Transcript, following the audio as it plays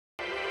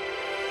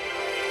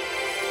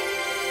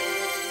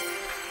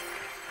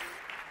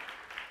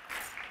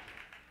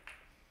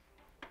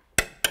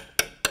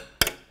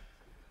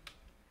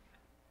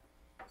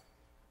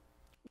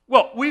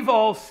we've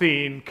all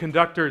seen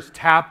conductors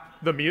tap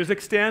the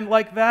music stand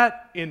like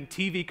that in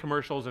TV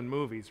commercials and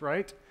movies,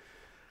 right?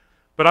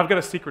 But I've got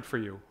a secret for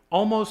you.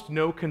 Almost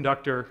no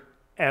conductor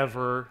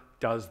ever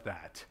does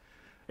that.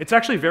 It's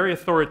actually very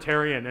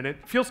authoritarian, and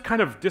it feels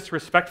kind of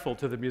disrespectful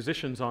to the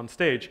musicians on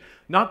stage,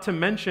 not to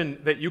mention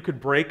that you could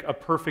break a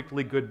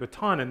perfectly good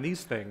baton, and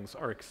these things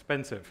are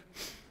expensive.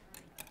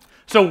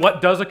 So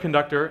what does a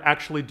conductor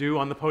actually do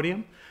on the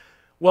podium?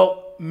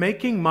 Well,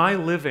 making my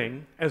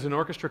living as an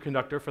orchestra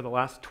conductor for the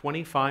last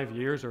 25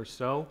 years or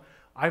so,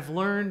 I've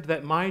learned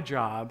that my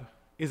job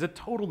is a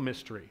total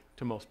mystery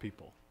to most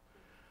people.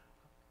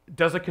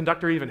 Does a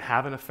conductor even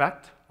have an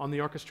effect on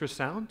the orchestra's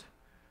sound?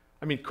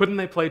 I mean, couldn't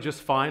they play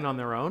just fine on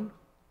their own?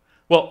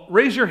 Well,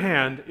 raise your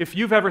hand if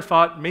you've ever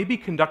thought maybe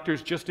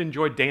conductors just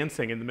enjoy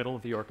dancing in the middle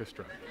of the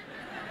orchestra.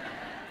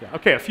 Yeah,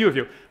 okay, a few of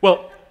you.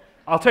 Well,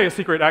 I'll tell you a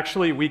secret.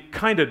 Actually, we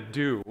kind of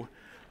do.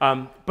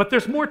 But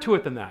there's more to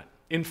it than that.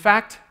 In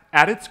fact,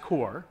 at its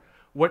core,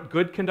 what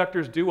good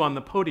conductors do on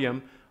the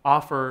podium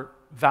offer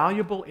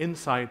valuable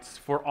insights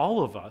for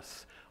all of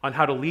us on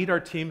how to lead our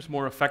teams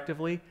more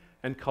effectively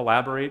and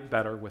collaborate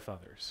better with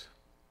others.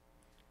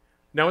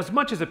 Now, as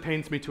much as it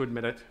pains me to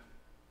admit it,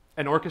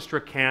 an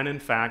orchestra can, in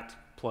fact,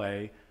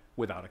 play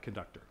without a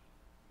conductor.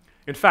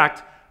 In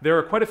fact, there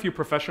are quite a few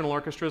professional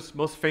orchestras,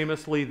 most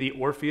famously the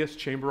Orpheus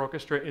Chamber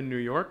Orchestra in New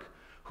York,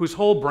 whose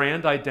whole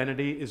brand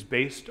identity is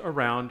based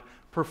around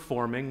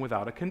performing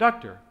without a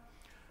conductor.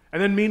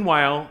 And then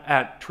meanwhile,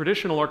 at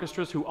traditional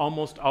orchestras who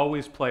almost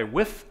always play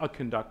with a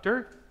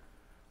conductor,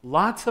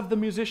 lots of the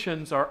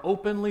musicians are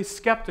openly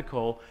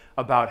skeptical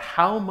about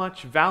how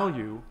much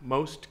value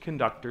most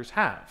conductors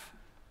have.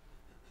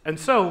 And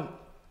so,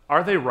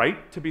 are they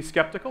right to be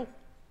skeptical?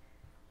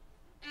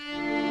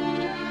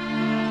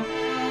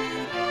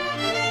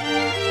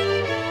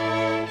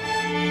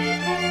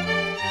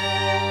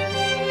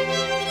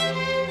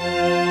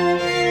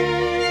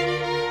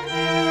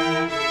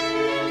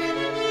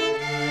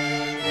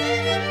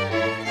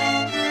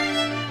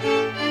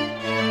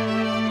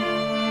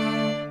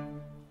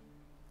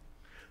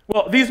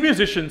 Well, these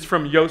musicians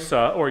from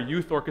YOSA, or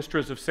Youth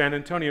Orchestras of San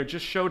Antonio,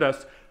 just showed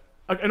us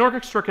an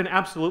orchestra can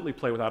absolutely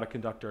play without a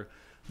conductor.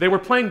 They were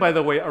playing, by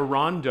the way, a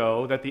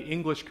rondo that the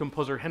English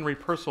composer Henry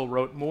Purcell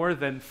wrote more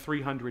than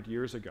 300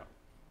 years ago.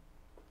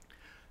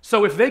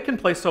 So if they can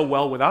play so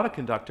well without a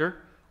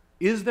conductor,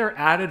 is there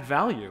added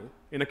value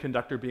in a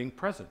conductor being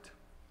present?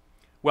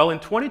 Well, in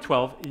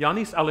 2012,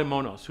 Yanis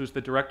Alimonos, who's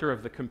the director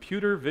of the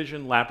Computer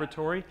Vision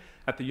Laboratory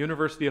at the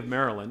University of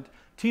Maryland,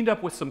 teamed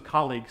up with some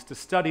colleagues to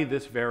study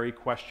this very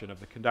question of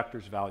the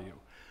conductor's value.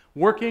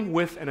 Working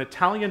with an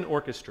Italian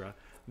orchestra,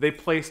 they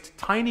placed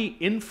tiny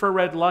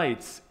infrared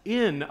lights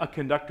in a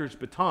conductor's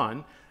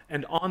baton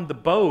and on the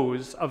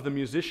bows of the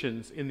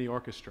musicians in the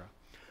orchestra.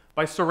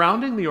 By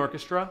surrounding the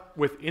orchestra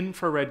with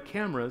infrared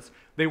cameras,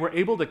 they were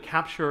able to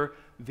capture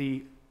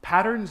the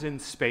patterns in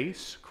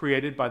space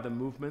created by the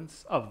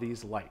movements of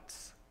these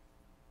lights.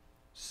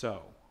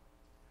 So,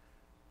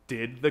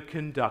 did the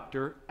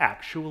conductor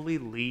actually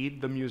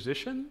lead the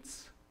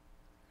musicians?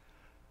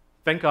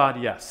 Thank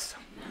God, yes.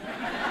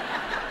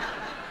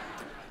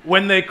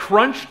 When they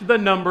crunched the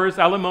numbers,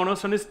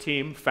 Alimonos and his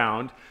team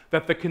found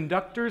that the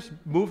conductor's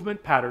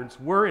movement patterns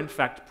were, in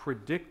fact,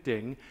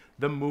 predicting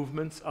the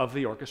movements of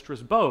the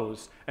orchestra's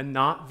bows, and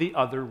not the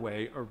other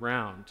way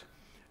around.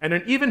 And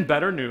in even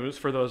better news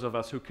for those of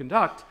us who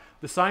conduct,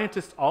 the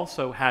scientists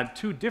also had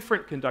two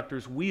different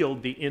conductors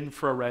wield the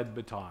infrared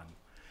baton.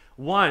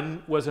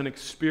 One was an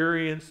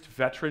experienced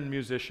veteran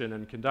musician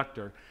and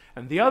conductor,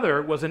 and the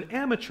other was an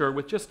amateur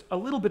with just a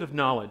little bit of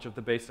knowledge of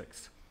the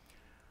basics.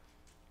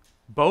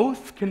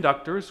 Both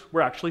conductors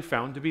were actually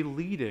found to be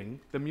leading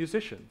the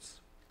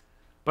musicians.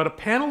 But a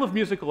panel of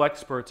musical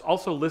experts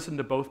also listened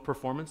to both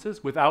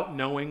performances without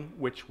knowing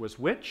which was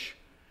which,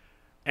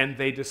 and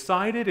they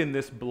decided in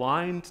this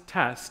blind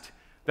test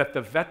that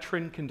the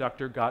veteran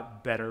conductor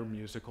got better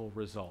musical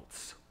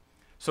results.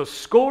 So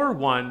score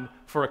 1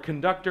 for a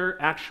conductor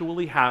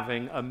actually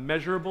having a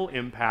measurable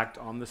impact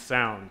on the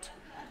sound.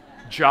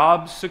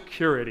 Job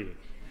security.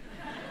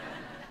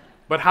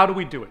 But how do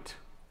we do it?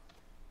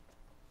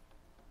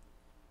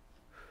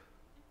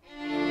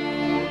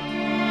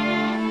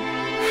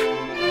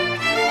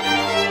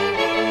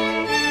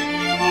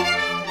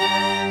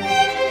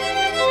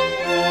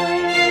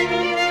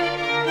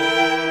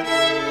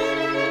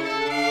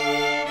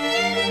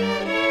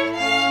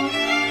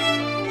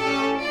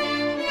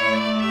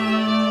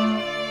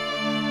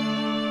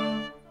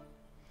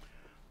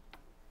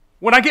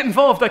 When I get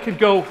involved, I can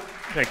go,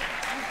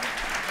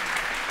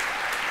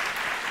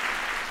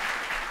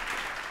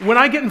 When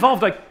I get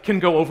involved, I can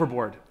go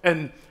overboard.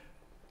 And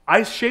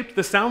I shaped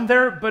the sound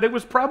there, but it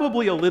was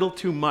probably a little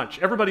too much.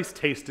 Everybody's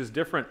taste is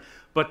different,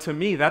 but to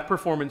me, that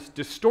performance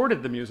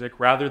distorted the music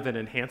rather than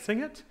enhancing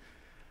it.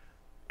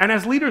 And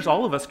as leaders,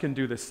 all of us can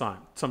do this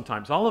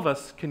sometimes. All of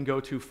us can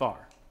go too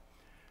far.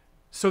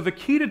 So the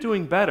key to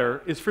doing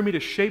better is for me to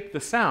shape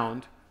the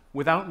sound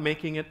without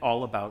making it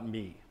all about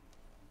me.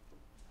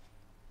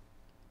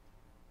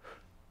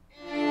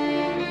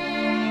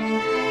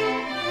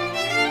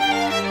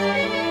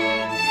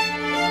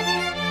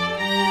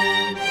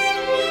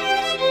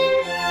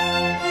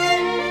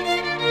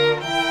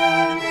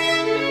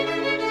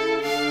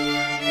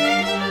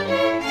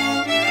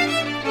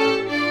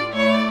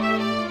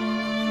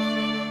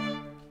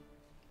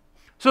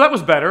 that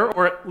was better,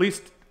 or at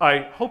least I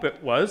hope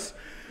it was.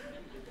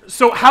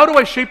 So how do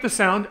I shape the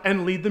sound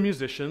and lead the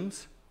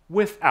musicians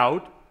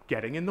without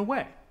getting in the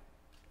way?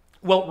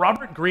 Well,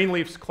 Robert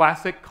Greenleaf's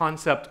classic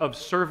concept of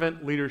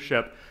servant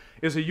leadership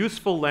is a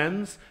useful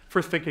lens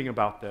for thinking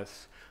about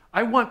this.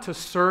 I want to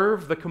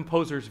serve the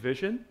composer's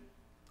vision,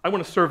 I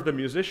want to serve the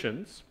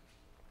musicians,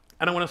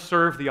 and I want to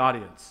serve the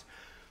audience.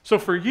 So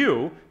for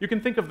you, you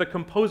can think of the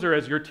composer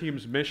as your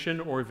team's mission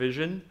or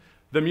vision,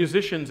 the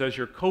musicians as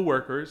your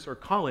coworkers or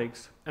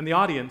colleagues, and the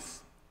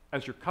audience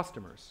as your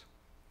customers.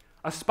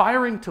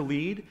 Aspiring to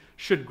lead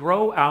should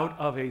grow out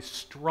of a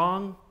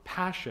strong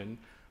passion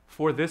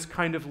for this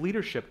kind of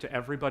leadership to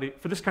everybody,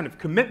 for this kind of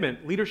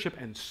commitment, leadership,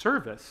 and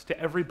service to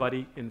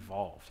everybody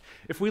involved.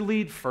 If we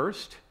lead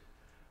first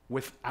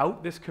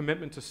without this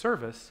commitment to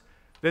service,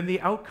 then the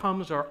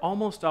outcomes are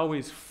almost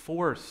always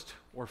forced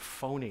or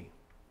phony.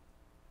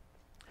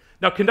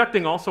 Now,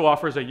 conducting also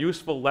offers a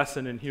useful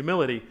lesson in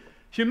humility.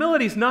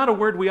 Humility is not a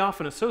word we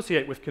often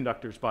associate with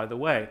conductors, by the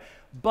way,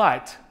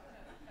 but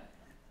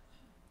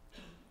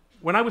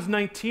when I was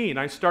 19,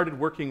 I started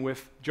working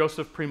with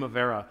Joseph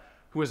Primavera,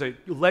 who was a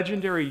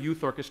legendary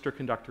youth orchestra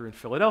conductor in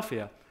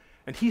Philadelphia.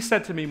 And he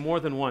said to me more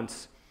than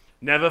once,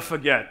 "Never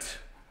forget,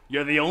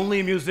 you're the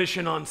only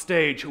musician on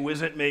stage who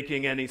isn't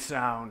making any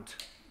sound.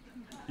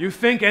 You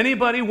think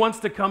anybody wants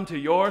to come to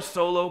your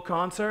solo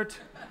concert?"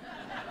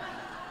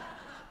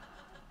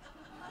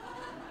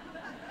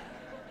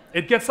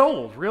 It gets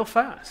old real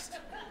fast.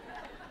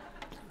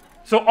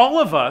 So all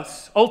of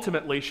us,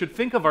 ultimately, should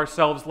think of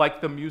ourselves like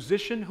the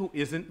musician who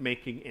isn't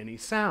making any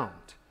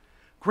sound.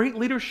 Great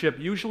leadership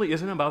usually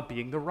isn't about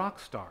being the rock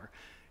star.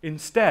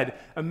 Instead,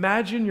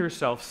 imagine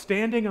yourself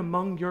standing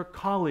among your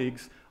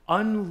colleagues,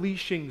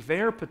 unleashing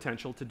their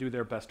potential to do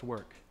their best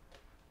work.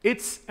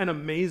 It's an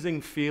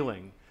amazing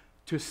feeling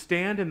to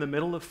stand in the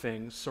middle of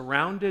things,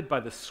 surrounded by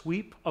the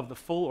sweep of the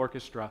full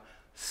orchestra,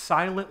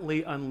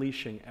 silently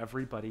unleashing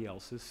everybody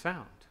else's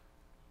sound.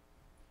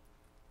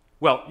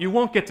 Well, you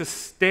won't get to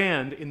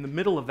stand in the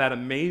middle of that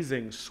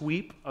amazing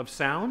sweep of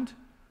sound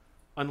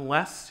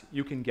unless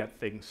you can get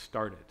things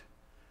started.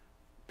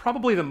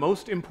 Probably the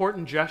most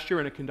important gesture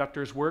in a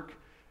conductor's work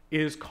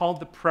is called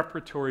the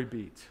preparatory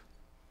beat.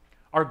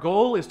 Our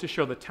goal is to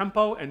show the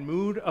tempo and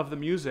mood of the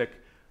music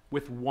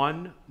with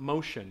one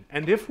motion.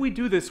 And if we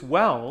do this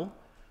well,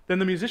 then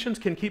the musicians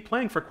can keep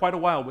playing for quite a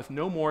while with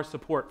no more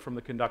support from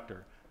the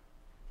conductor.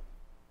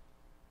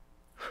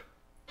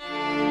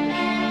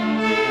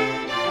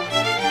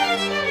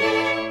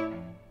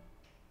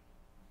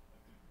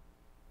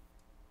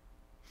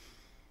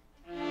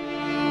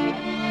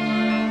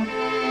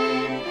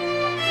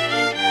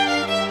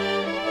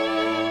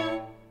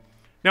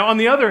 Now, on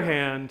the other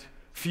hand,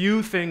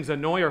 few things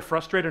annoy or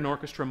frustrate an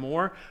orchestra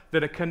more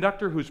than a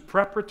conductor whose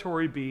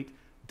preparatory beat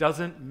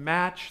doesn't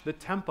match the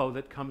tempo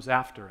that comes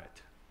after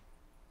it.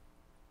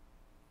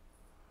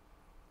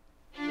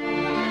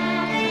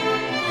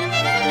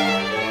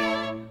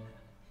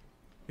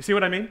 You see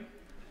what I mean?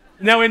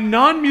 Now, in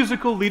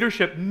non-musical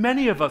leadership,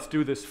 many of us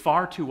do this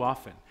far too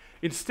often.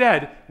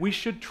 Instead, we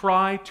should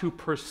try to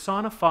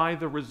personify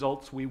the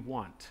results we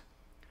want.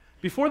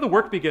 Before the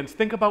work begins,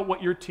 think about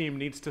what your team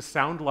needs to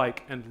sound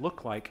like and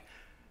look like,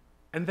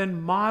 and then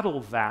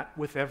model that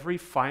with every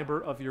fiber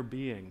of your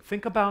being.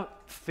 Think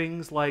about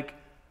things like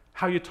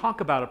how you talk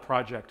about a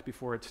project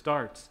before it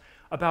starts,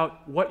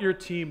 about what your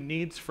team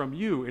needs from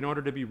you in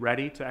order to be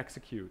ready to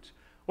execute,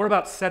 or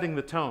about setting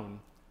the tone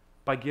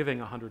by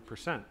giving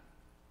 100%.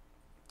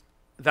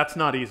 That's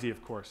not easy,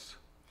 of course.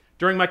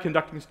 During my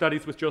conducting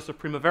studies with Joseph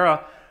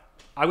Primavera,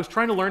 I was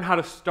trying to learn how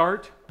to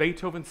start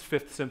Beethoven's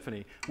Fifth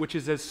Symphony, which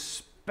is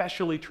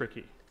especially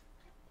tricky.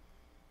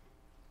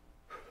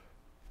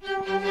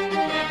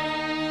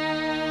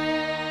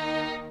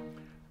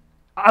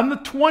 On the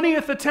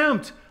 20th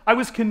attempt, I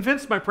was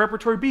convinced my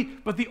preparatory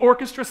beat, but the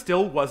orchestra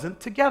still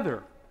wasn't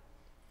together.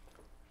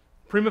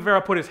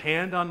 Primavera put his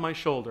hand on my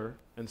shoulder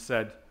and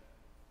said,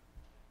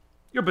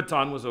 "Your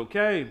baton was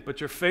okay, but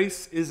your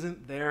face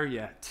isn't there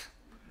yet.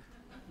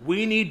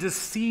 We need to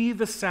see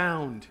the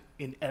sound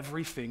in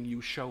everything you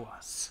show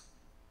us."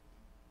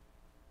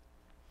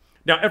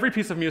 Now, every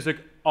piece of music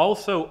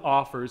also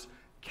offers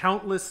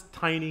countless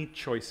tiny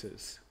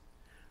choices.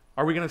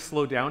 Are we going to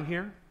slow down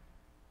here?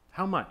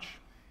 How much?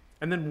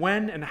 And then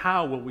when and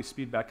how will we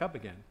speed back up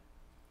again?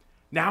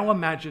 Now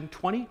imagine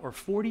 20 or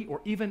 40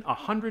 or even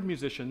 100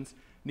 musicians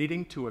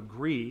needing to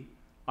agree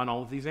on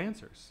all of these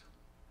answers.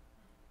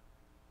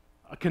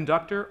 A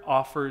conductor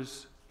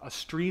offers a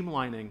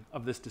streamlining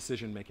of this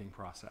decision-making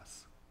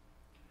process.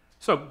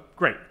 So,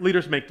 great,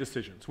 leaders make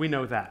decisions, we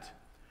know that.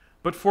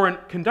 But for a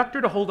conductor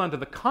to hold on to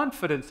the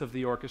confidence of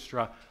the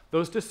orchestra,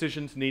 those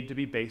decisions need to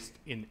be based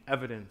in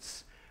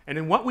evidence. And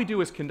in what we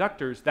do as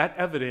conductors, that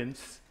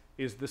evidence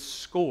is the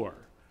score,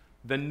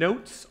 the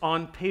notes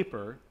on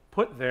paper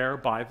put there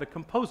by the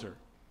composer.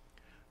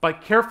 By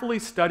carefully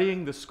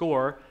studying the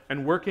score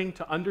and working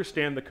to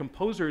understand the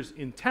composer's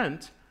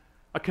intent,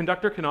 a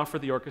conductor can offer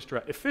the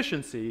orchestra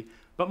efficiency,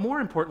 but more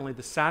importantly,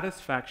 the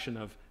satisfaction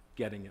of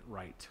getting it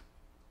right.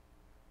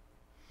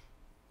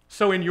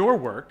 So in your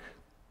work,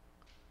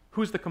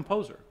 who's the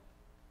composer?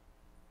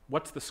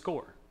 What's the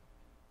score?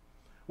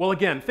 Well,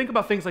 again, think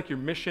about things like your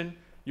mission,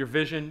 your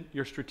vision,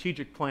 your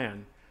strategic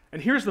plan.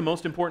 And here's the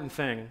most important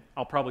thing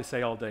I'll probably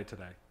say all day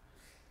today.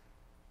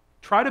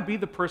 Try to be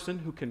the person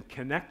who can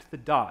connect the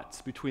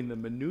dots between the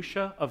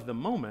minutia of the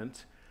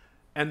moment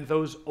and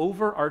those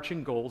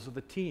overarching goals of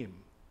the team.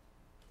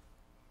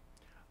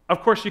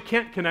 Of course, you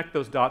can't connect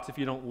those dots if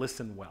you don't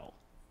listen well.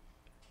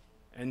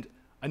 And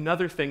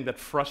another thing that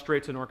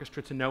frustrates an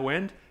orchestra to no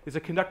end is a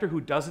conductor who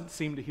doesn't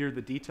seem to hear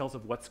the details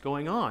of what's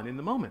going on in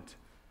the moment.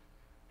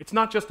 It's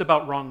not just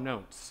about wrong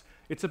notes.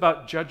 It's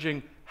about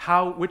judging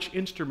which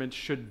instruments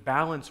should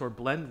balance or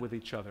blend with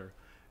each other.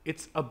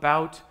 It's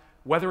about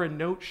whether a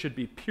note should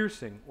be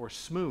piercing or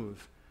smooth.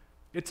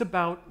 It's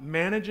about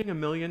managing a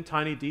million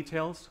tiny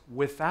details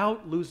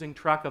without losing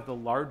track of the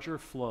larger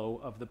flow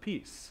of the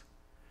piece.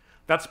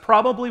 That's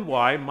probably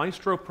why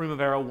Maestro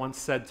Primavera once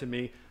said to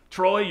me,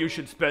 "Troy, you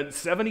should spend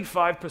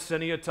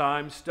 75% of your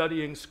time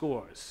studying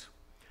scores,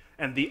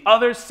 and the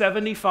other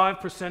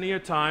 75% of your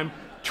time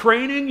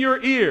training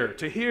your ear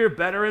to hear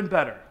better and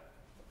better."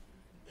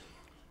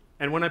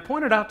 And when I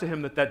pointed out to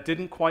him that that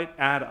didn't quite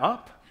add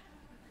up,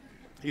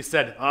 he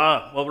said,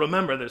 well,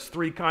 remember, there's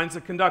three kinds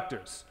of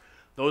conductors: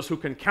 those who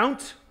can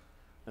count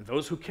and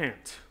those who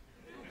can't.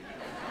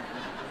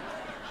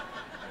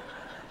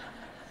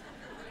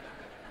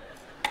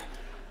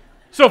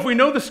 So if we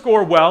know the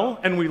score well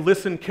and we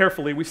listen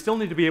carefully, we still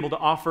need to be able to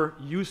offer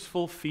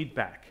useful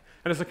feedback.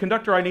 And as a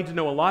conductor, I need to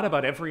know a lot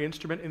about every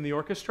instrument in the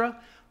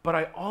orchestra, but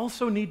I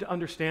also need to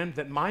understand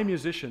that my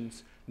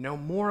musicians know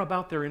more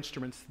about their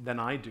instruments than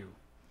I do.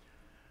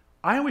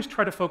 I always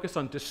try to focus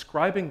on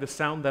describing the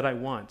sound that I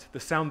want, the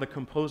sound the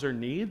composer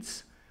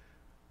needs,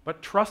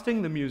 but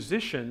trusting the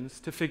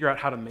musicians to figure out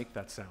how to make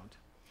that sound.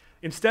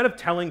 Instead of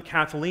telling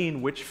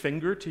Kathleen which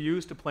finger to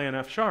use to play an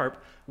F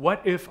sharp,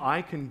 what if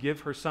I can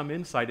give her some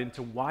insight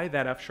into why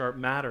that F sharp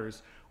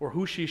matters or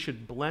who she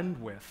should blend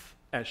with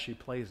as she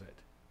plays it?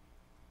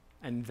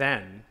 And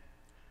then,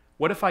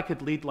 what if I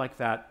could lead like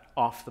that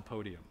off the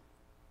podium?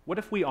 What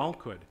if we all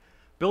could,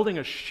 building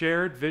a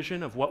shared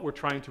vision of what we're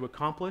trying to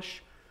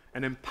accomplish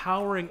and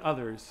empowering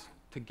others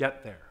to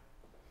get there?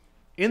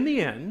 In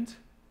the end,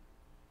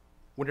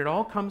 when it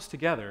all comes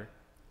together,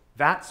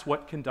 that's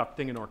what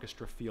conducting an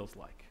orchestra feels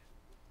like.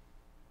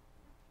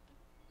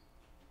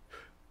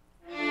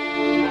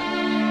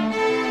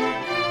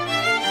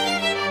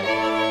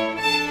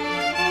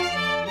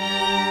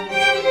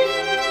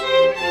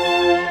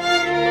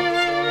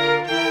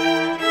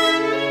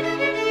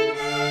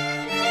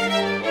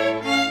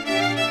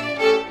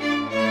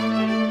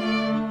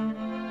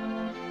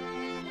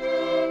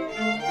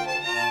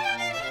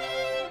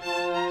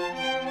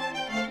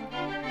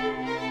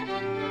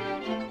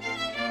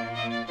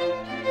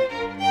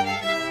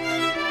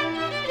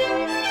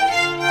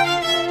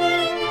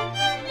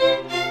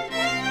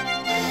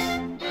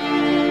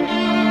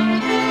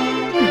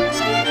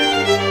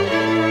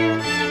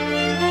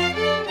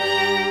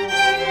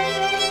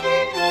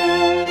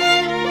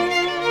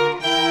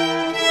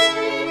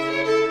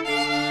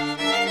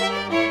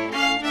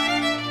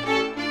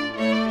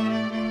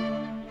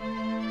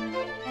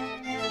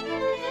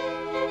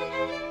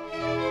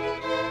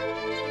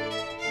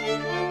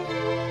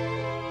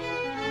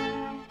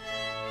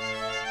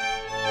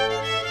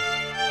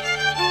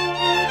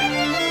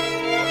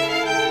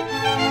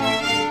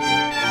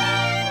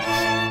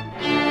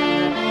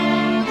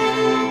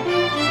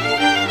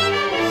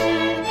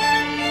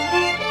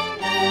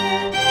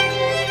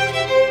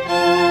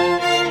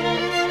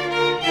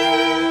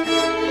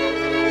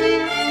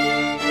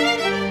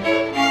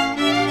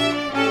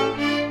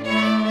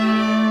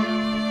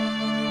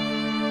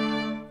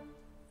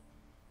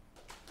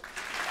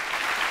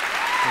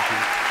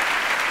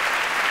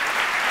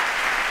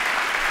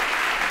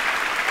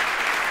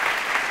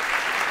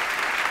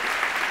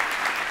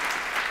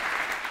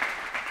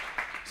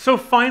 So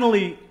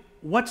finally,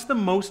 what's the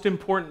most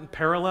important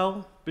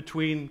parallel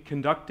between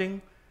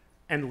conducting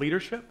and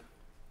leadership?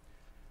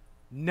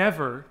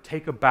 Never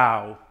take a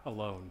bow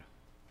alone.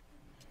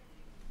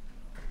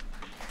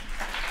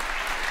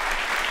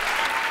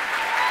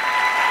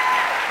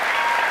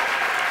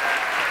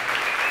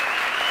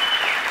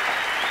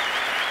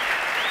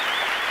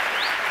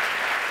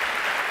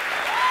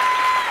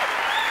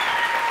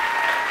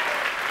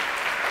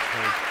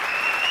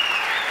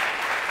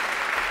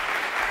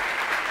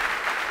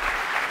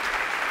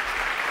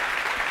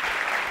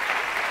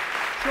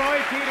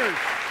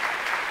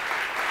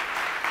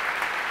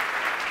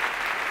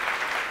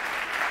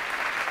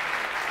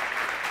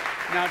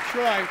 Now,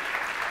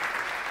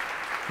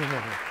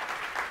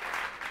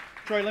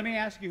 Troy, let me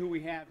ask you who we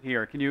have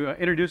here. Can you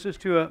introduce us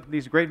to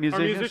these great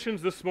musicians? Our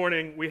musicians this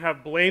morning, we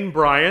have Blaine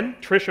Bryan,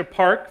 Tricia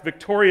Park,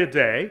 Victoria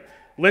Day,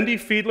 Lindy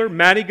Fiedler,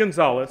 Maddie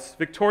Gonzalez,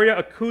 Victoria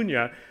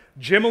Acuna,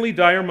 Jimily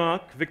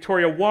Dyermock,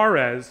 Victoria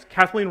Juarez,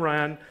 Kathleen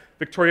Ryan,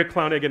 Victoria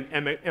Clownig,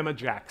 and Emma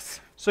Jacks.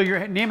 So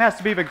your name has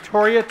to be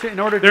Victoria in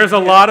order to... There's a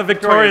lot of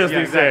Victorias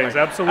these days,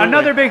 absolutely.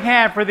 Another big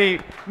hand for the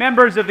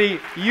members of the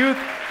Youth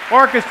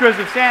Orchestras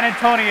of San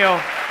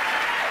Antonio.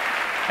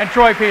 and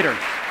Troy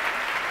Peters.